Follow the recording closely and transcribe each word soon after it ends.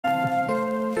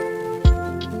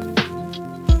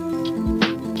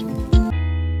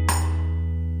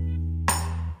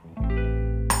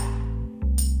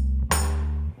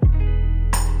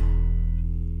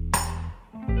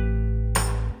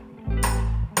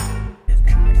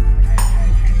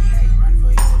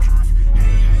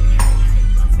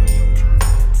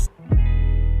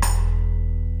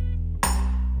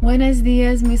Buenos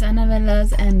dias, mis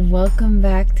anabelas, and welcome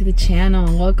back to the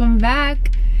channel. Welcome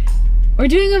back. We're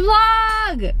doing a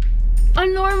vlog! A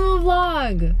normal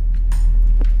vlog.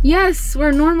 Yes,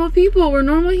 we're normal people. We're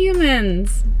normal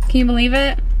humans. Can you believe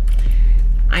it?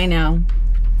 I know.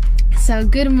 So,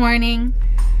 good morning,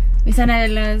 mis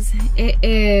anabelas. It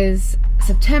is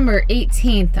September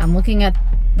 18th. I'm looking at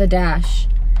the dash.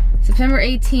 September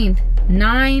 18th,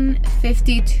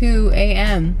 9:52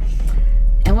 a.m.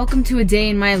 And welcome to a day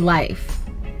in my life.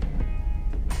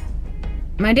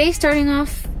 My day's starting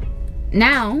off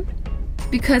now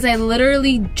because I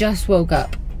literally just woke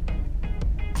up.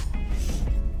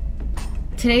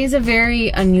 Today's a very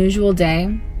unusual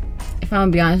day. If I'm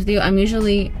gonna be honest with you, I'm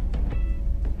usually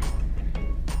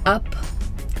up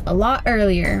a lot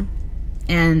earlier,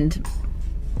 and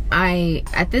I,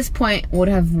 at this point, would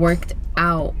have worked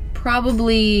out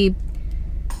probably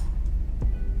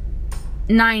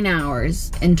 9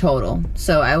 hours in total.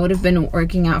 So I would have been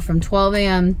working out from 12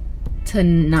 a.m. to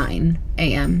 9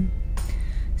 a.m.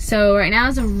 So right now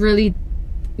is a really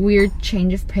weird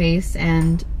change of pace,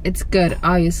 and it's good,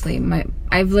 obviously.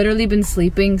 I've literally been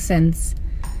sleeping since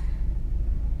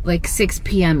like 6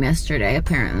 p.m. yesterday,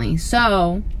 apparently.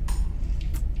 So,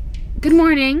 good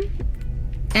morning,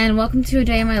 and welcome to a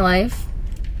day in my life.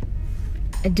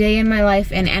 A day in my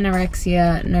life in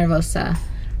anorexia nervosa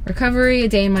recovery, a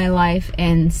day in my life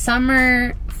in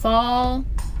summer, fall,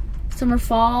 just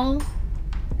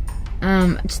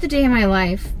a day in my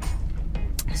life.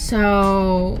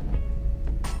 So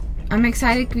I'm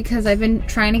excited because I've been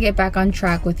trying to get back on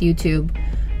track with YouTube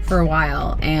for a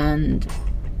while, and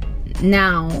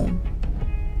now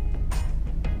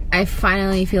I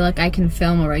finally feel like I can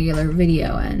film a regular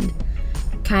video and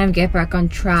kind of get back on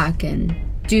track and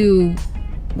do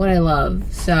what I love.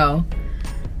 So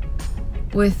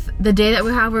with the day that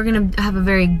we have, we're gonna have a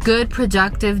very good,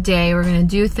 productive day. We're gonna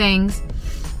do things.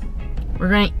 We're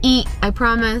gonna eat, I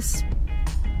promise.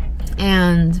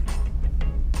 And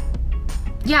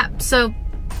yeah, so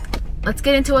let's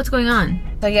get into what's going on.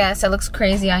 So yes, it looks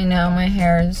crazy, I know. My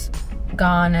hair's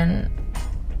gone and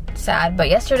sad. But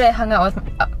yesterday I hung out with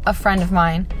a friend of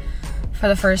mine for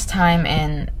the first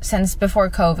time since before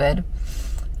COVID.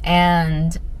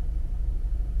 And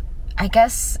I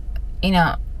guess, you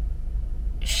know,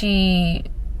 she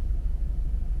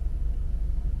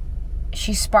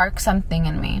sparked something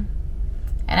in me,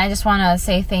 and I just want to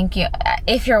say thank you.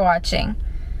 If you're watching,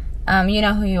 you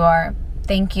know who you are.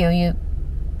 Thank you.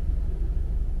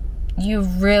 You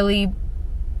really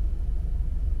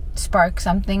sparked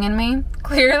something in me,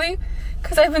 clearly,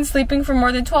 because I've been sleeping for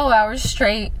more than 12 hours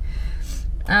straight.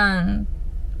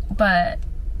 But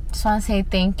just want to say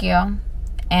thank you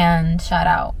and shout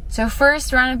out. So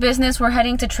first round of business, we're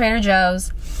heading to Trader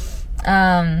Joe's.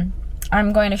 I'm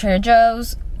going to Trader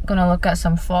Joe's, gonna look at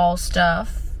some fall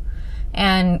stuff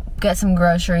and get some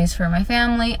groceries for my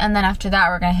family, and then after that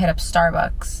we're gonna hit up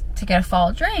Starbucks to get a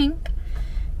fall drink,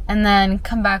 and then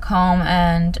come back home,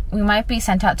 and we might be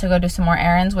sent out to go do some more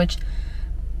errands, which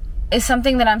is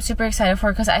something that I'm super excited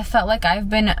for, because I felt like I've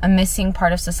been a missing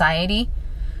part of society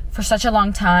for such a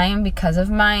long time because of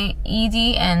my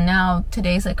ED, and now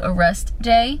today's like a rest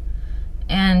day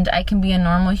and I can be a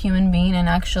normal human being and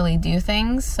actually do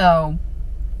things. So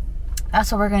that's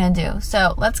what we're gonna do.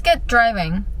 So let's get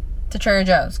driving to Trader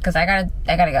Joe's because I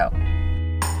gotta go.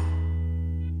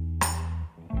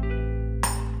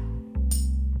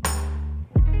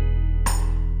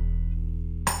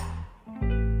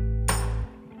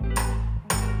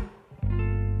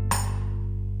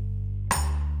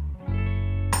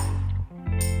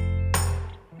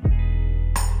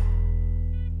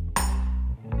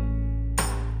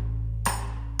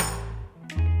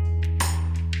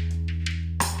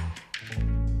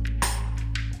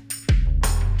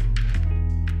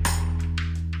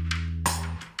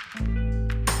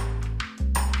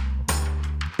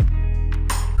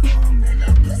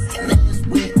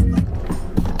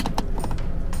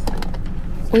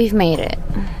 We've made it.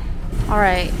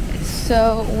 Alright,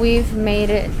 so we've made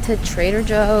it to Trader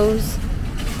Joe's.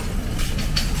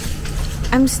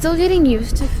 I'm still getting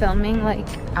used to filming like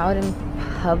out in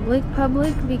public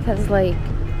because like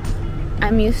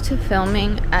I'm used to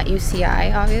filming at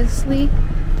UCI, obviously,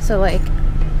 so like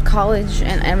college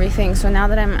and everything. So now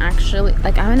that I'm actually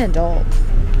like, I'm an adult,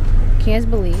 can you guys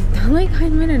believe that? Like,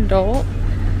 I'm an adult,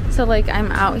 so like I'm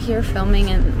out here filming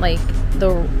in like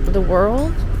the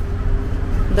world,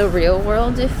 the real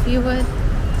world, if you would.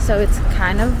 So it's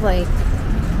kind of like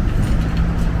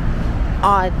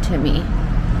odd to me.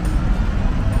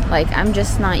 Like, I'm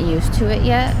just not used to it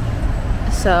yet.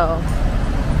 So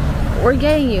we're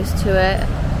getting used to it.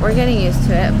 we're getting used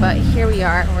to it, but here we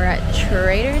are. We're at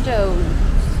Trader Joe's.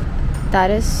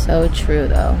 That is so true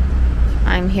though.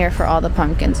 I'm here for all the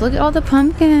pumpkins. Look at all the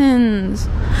pumpkins.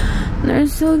 They're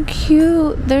so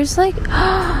cute. There's like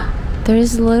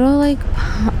there's little like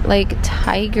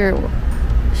tiger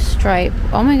stripe.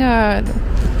 Oh my god.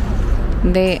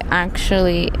 They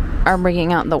actually are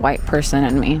bringing out the white person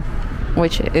in me,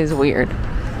 which is weird.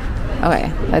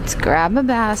 Okay, let's grab a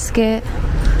basket.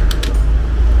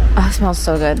 Oh, it smells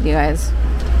so good, you guys.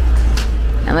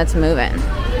 And let's move in.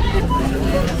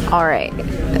 Alright,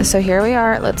 so here we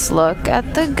are. Let's look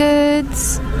at the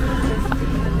goods.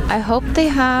 I hope they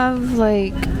have,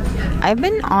 like... I've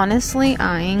been honestly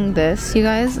eyeing this, you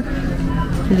guys.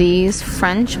 These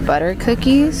French butter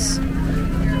cookies.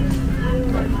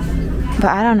 But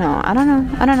I don't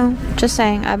know. Just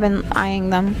saying, I've been eyeing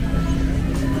them.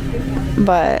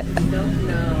 But...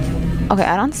 okay,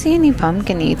 I don't see any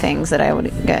pumpkin-y things that I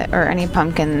would get. Or any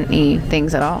pumpkin-y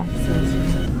things at all.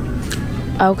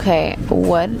 Okay,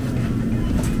 what?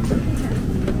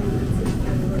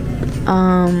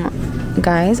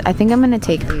 Guys, I think I'm gonna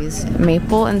take these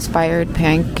maple-inspired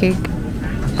pancake.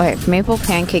 Okay, maple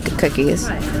pancake cookies.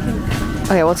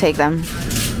 Okay, we'll take them.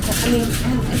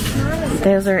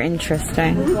 Those are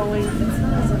interesting.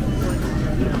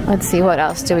 Let's see, what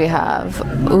else do we have?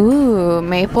 Ooh,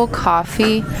 maple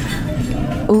coffee.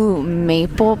 Ooh,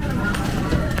 maple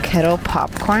kettle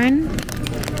popcorn.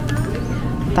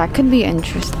 That could be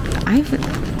interesting.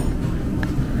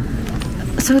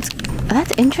 So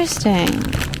that's interesting.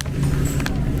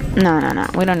 No,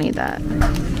 we don't need that.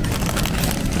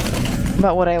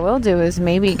 But what I will do is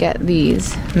maybe get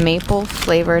these maple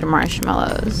flavored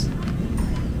marshmallows.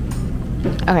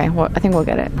 Okay, well, I think we'll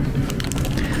get it.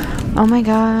 Oh my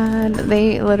god,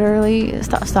 they literally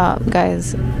stop,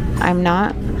 guys. I'm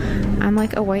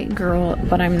like a white girl,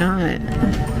 but I'm not.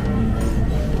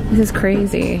 This is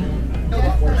crazy.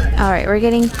 Alright, we're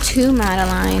getting 2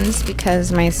 Madeleines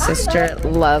because my sister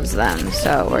loves them.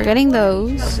 So we're getting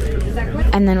those.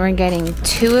 And then we're getting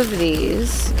 2 of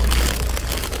these.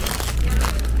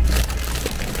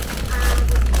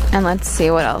 And let's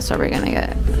see, what else are we gonna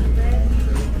get?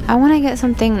 I want to get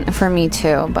something for me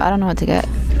too, but I don't know what to get.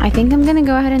 I think I'm gonna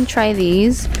go ahead and try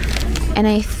these. And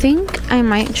I think I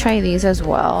might try these as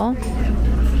well.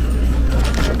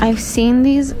 I've seen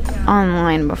these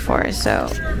online before, so...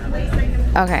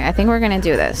 okay, I think we're gonna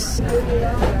do this.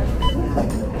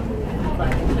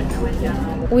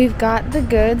 We've got the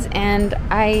goods, and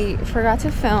I forgot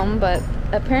to film, but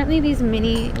apparently these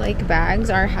mini like bags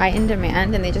are high in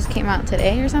demand, and they just came out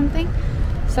today or something.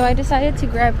 So I decided to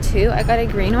grab 2. I got a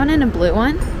green one and a blue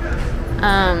one.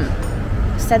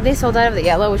 Said they sold out of the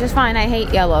yellow, which is fine. I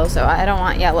hate yellow, so I don't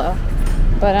want yellow.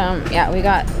 But yeah, we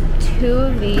got 2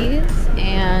 of these,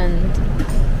 and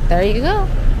there you go.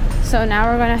 So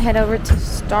now we're gonna head over to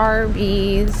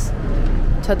Starbucks,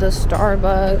 to the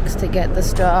Starbucks to get the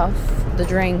stuff, the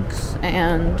drinks,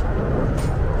 and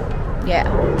yeah.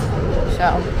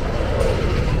 So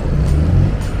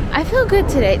I feel good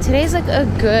today. Today's like a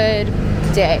good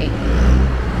day.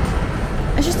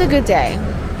 It's just a good day.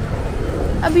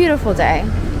 A beautiful day.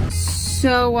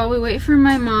 So while we wait for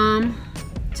my mom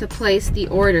to place the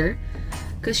order,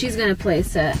 because she's gonna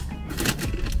place it,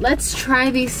 let's try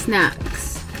these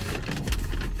snacks.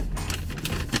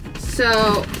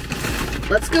 So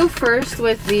let's go first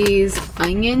with these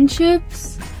onion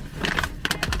chips.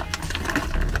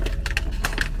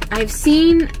 I've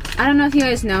seen, I don't know if you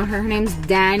guys know her, her name's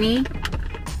Dani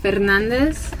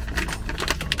Fernandez.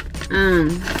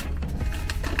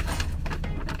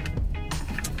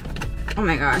 Oh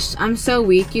my gosh, I'm so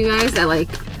weak, you guys, that like,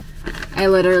 I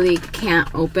literally can't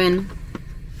open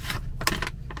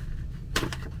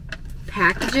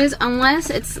packages unless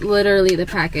it's literally the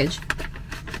package.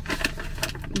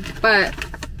 But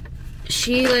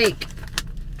she like,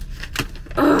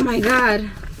 oh my god,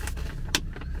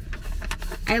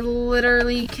 I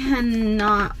literally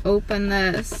cannot open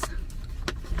this.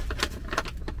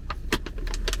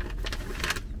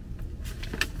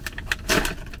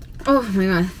 Oh my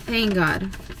god, thank god.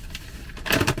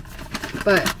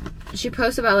 But she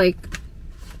posts about like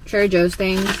Trader Joe's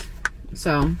things,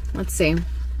 so let's see.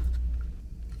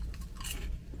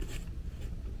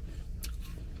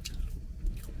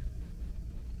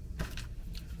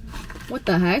 What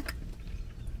the heck?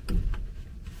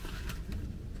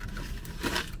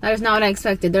 That is not what I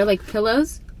expected. They're like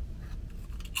pillows.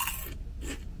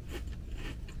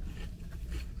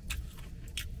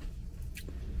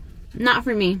 Not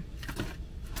for me.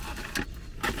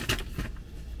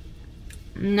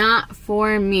 Not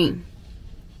for me.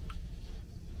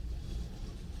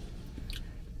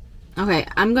 Okay,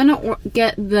 I'm gonna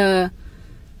get the,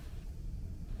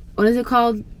 what is it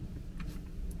called?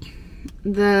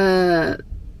 The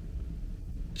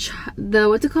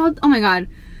what's it called? Oh my god.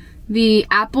 The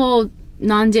apple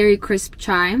non-dairy crisp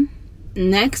chai.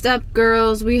 Next up,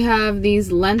 girls, we have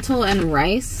these lentil and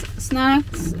rice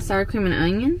snacks. Sour cream and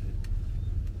onion.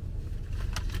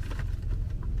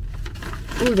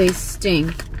 Ooh, they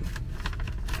stink.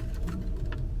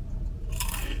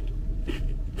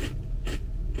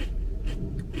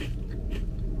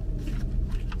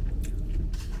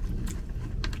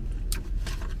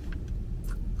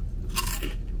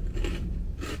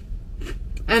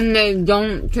 And they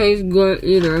don't taste good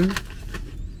either.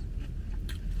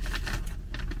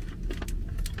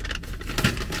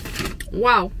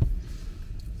 Wow.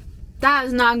 That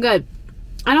is not good.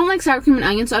 I don't like sour cream and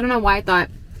onion, so I don't know why I thought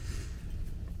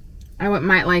I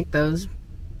might like those.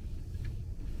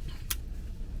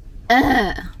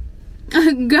 Ugh.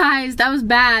 Guys, that was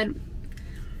bad.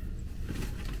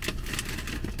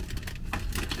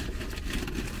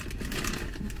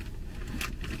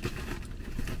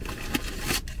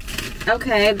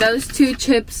 Okay, those two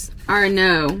chips are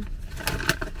no.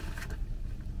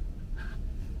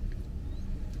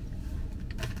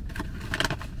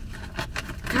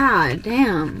 God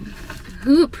damn.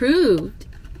 Who approved?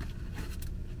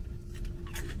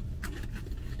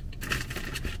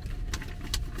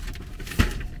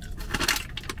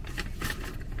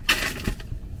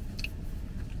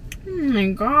 Oh my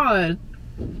god.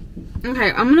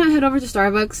 Okay, I'm gonna head over to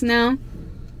Starbucks now.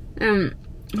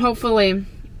 Hopefully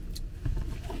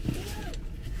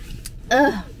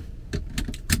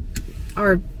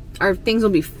our things will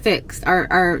be fixed.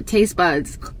 Our taste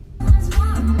buds.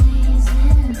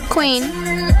 Queen.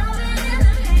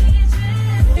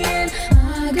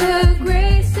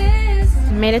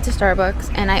 Made it to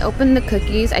Starbucks and I opened the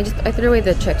cookies. I threw away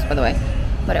the chips, by the way.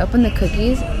 But I opened the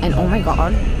cookies and oh my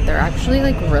god, they're actually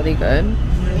like really good.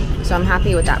 So I'm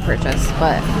happy with that purchase.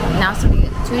 But now it's gonna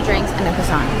get 2 drinks and a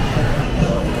croissant.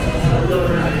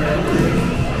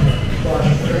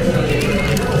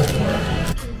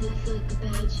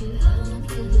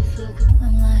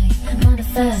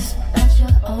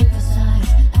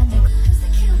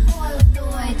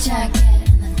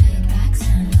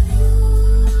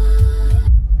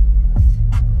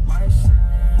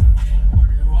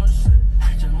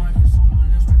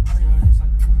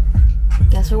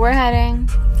 Guess where we're heading?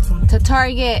 To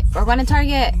Target. We're going to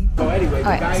Target.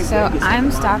 Okay, so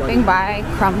I'm stopping by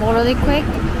Crumbl really quick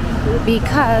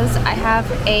because I have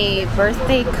a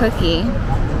birthday cookie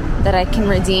that I can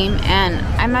redeem, and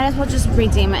I might as well just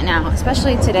redeem it now,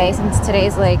 especially today, since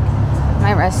today's like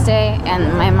my rest day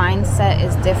and my mindset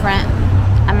is different.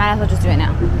 I might as well just do it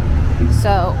now.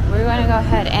 So we're going to go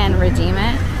ahead and redeem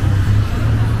it,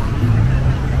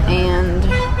 and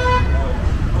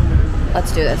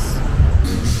let's do this.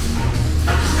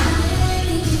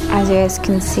 As you guys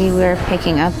can see, we're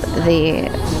picking up the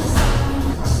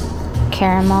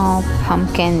caramel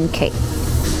pumpkin cake.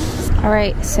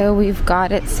 Alright, so we've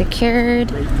got it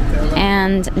secured,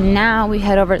 and now we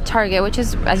head over to Target, which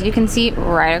is, as you can see,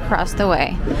 right across the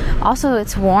way. Also,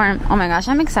 it's warm. Oh my gosh,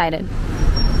 I'm excited.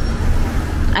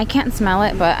 I can't smell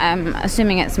it, but I'm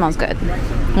assuming it smells good.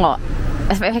 Well,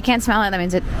 if I can't smell it, that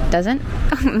means it doesn't.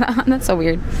 That's so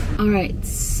weird. Alright,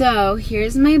 so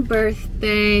here's my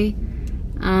birthday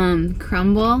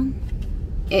crumbl.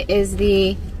 It is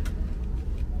the,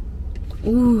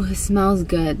 ooh, it smells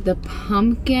good. The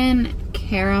pumpkin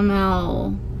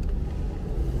caramel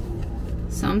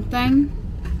something.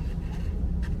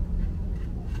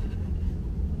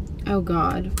 Oh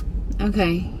god.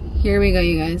 Okay, here we go,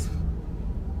 you guys.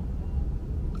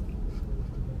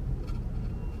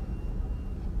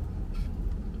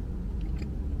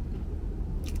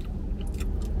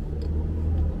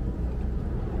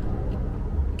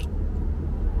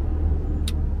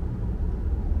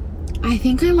 I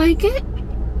think I like it.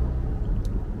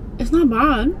 It's not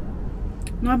bad.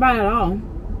 Not bad at all.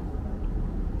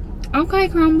 Okay,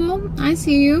 Crumbl. I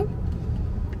see you.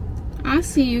 I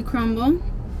see you, Crumbl.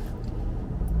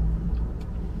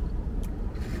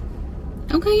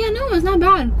 Okay, yeah, no, it's not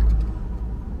bad.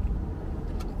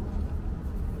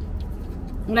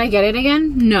 Would I get it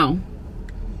again? No.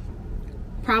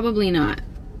 Probably not.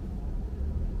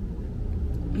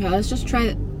 Okay, let's just try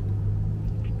it.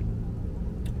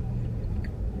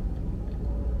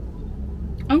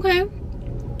 Okay,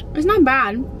 it's not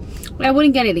bad, but I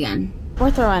wouldn't get it again.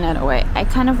 We're throwing it away. I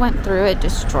kind of went through it,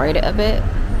 destroyed it a bit,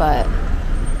 but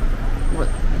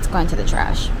it's going to the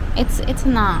trash. It's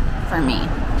not for me.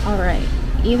 All right,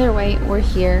 either way, we're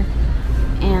here,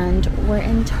 and we're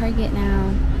in Target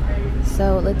now.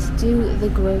 So let's do the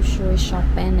grocery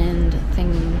shopping and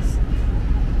things.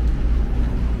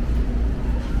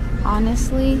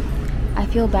 Honestly, I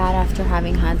feel bad after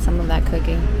having had some of that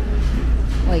cooking.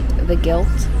 Like, the guilt.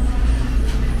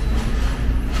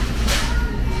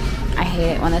 I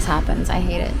hate it when this happens. I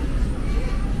hate it.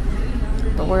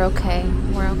 But we're okay.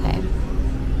 We're okay.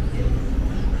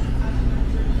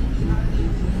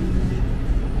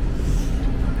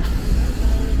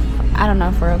 I don't know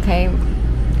if we're okay.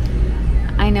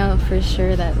 I know for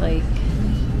sure that, like,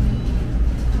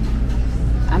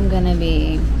 I'm gonna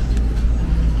be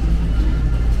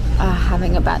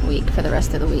having a bad week for the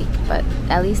rest of the week, but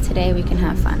at least today we can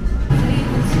have fun.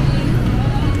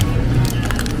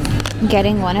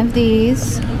 Getting one of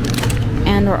these,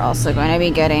 and we're also going to be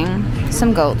getting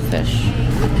some goldfish.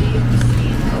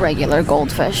 Regular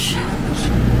goldfish.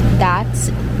 That's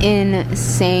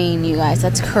insane, you guys.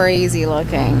 That's crazy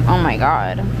looking. Oh my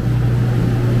god.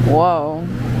 Whoa.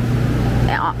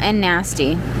 And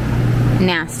nasty.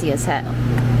 Nasty as hell.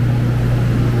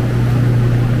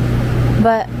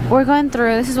 But we're going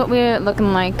through. This is what we're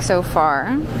looking like so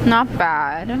far. Not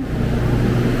bad.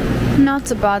 Not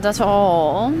so bad at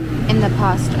all. In the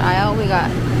pasta aisle, we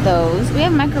got those. We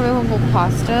have microwavable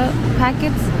pasta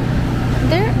packets.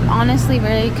 They're honestly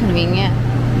very convenient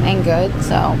and good,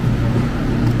 so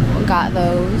we got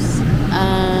those.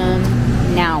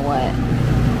 Now what?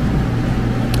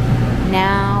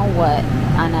 Now what?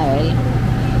 Anna?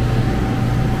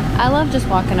 I love just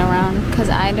walking around because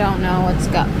I don't know what's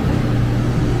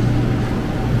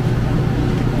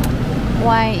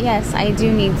Why, yes, I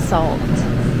do need salt.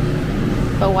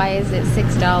 But why is it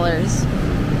 $6?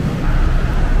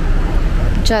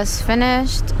 Just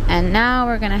finished, and now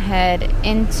we're gonna head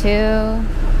into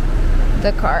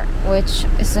the cart, which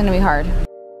is gonna be hard.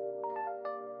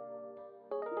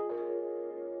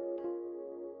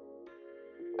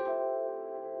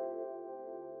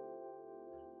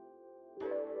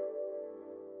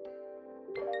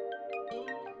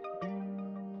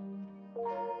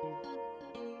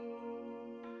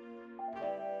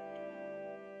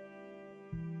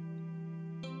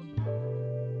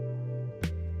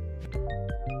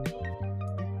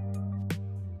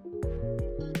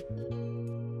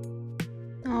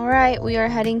 Alright, we are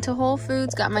heading to Whole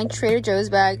Foods. Got my Trader Joe's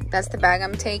bag. That's the bag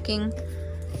I'm taking.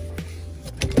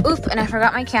 Oop, and I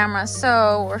forgot my camera,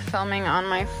 so we're filming on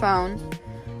my phone.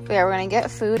 But yeah, we're gonna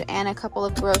get food and a couple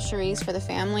of groceries for the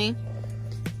family.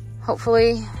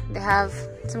 Hopefully they have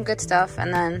some good stuff,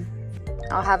 and then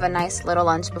I'll have a nice little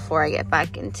lunch before I get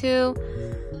back into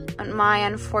my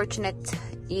unfortunate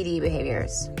ED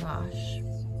behaviors. Gosh.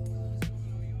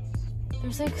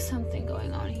 There's like something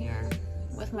going on here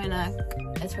with my neck.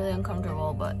 It's really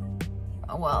uncomfortable, but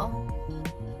oh well.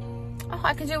 Oh,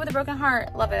 I can do it with a broken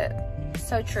heart. Love it.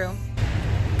 So true.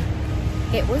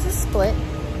 It was a split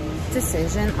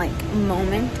decision, like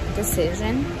moment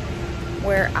decision,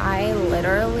 where I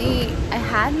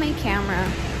had my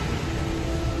camera,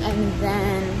 and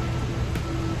then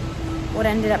what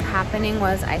ended up happening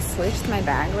was I switched my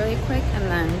bag really quick, and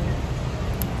then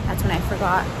that's when I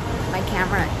forgot my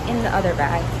camera in the other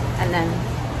bag, and then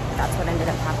that's what ended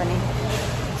up happening.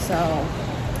 So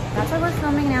that's why we're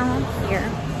filming now here,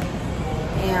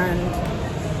 and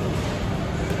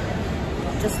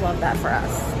just love that for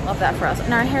us. Love that for us.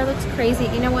 And our hair looks crazy.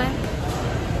 You know what?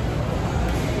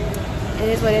 It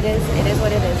is what it is. It is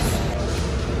what it is.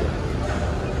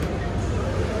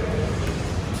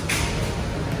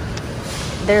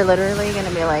 They're literally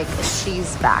gonna be like,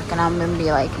 she's back, and I'm gonna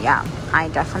be like, yeah, I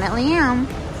definitely am.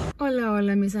 Hola,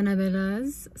 hola, mis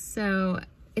Anabellas. So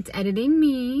it's editing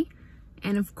me,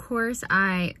 and of course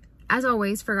I, as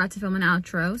always, forgot to film an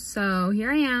outro. So here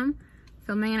I am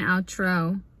filming an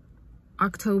outro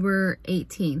October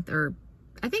 18th, or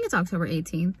I think it's October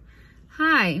 18th.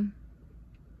 Hi,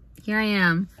 here I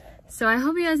am. So I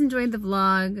hope you guys enjoyed the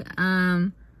vlog.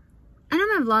 I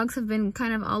know my vlogs have been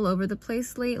kind of all over the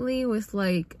place lately with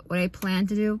like what I plan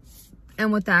to do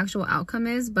and what the actual outcome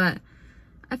is, but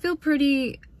I feel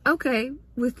pretty okay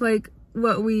with like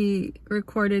what we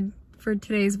recorded for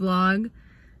today's vlog.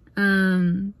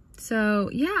 So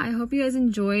yeah, I hope you guys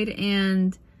enjoyed,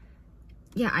 and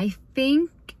yeah, I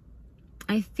think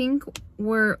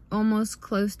we're almost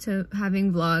close to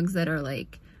having vlogs that are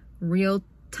like real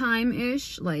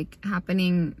time-ish, like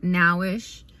happening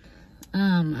now-ish.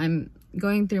 I'm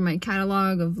going through my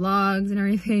catalog of vlogs and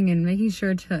everything and making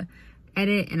sure to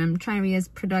edit, and I'm trying to be as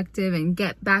productive and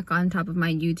get back on top of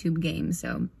my YouTube game.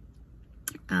 So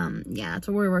yeah, that's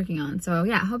what we're working on. So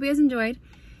yeah, I hope you guys enjoyed,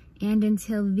 and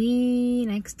until the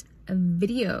next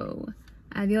video,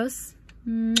 adios.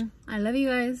 I love you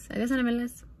guys. Adios,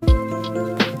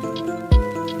 Anamelas.